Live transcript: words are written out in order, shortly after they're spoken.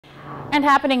And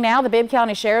happening now, the Bibb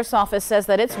County Sheriff's Office says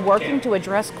that it's working to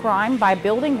address crime by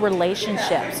building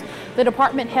relationships. The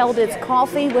department held its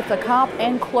Coffee with the Cop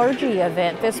and Clergy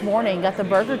event this morning at the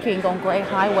Burger King on Gray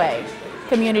Highway.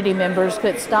 Community members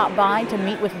could stop by to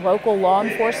meet with local law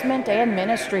enforcement and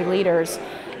ministry leaders,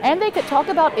 and they could talk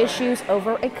about issues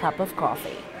over a cup of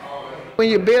coffee. When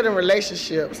you're building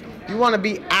relationships, you want to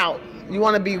be out. You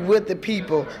want to be with the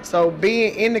people. So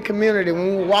being in the community,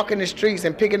 when we walk in the streets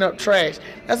and picking up trash,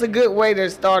 that's a good way to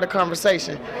start a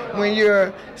conversation. When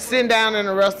you're sitting down in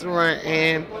a restaurant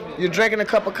and you're drinking a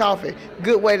cup of coffee,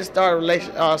 good way to start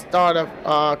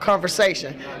a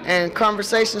conversation. And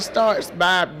conversation starts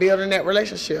by building that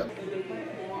relationship.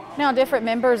 Now, different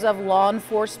members of law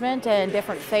enforcement and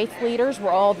different faith leaders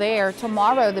were all there.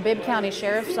 Tomorrow, the Bibb County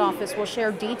Sheriff's Office will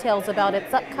share details about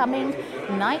its upcoming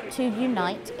Night to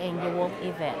Unite annual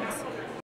event.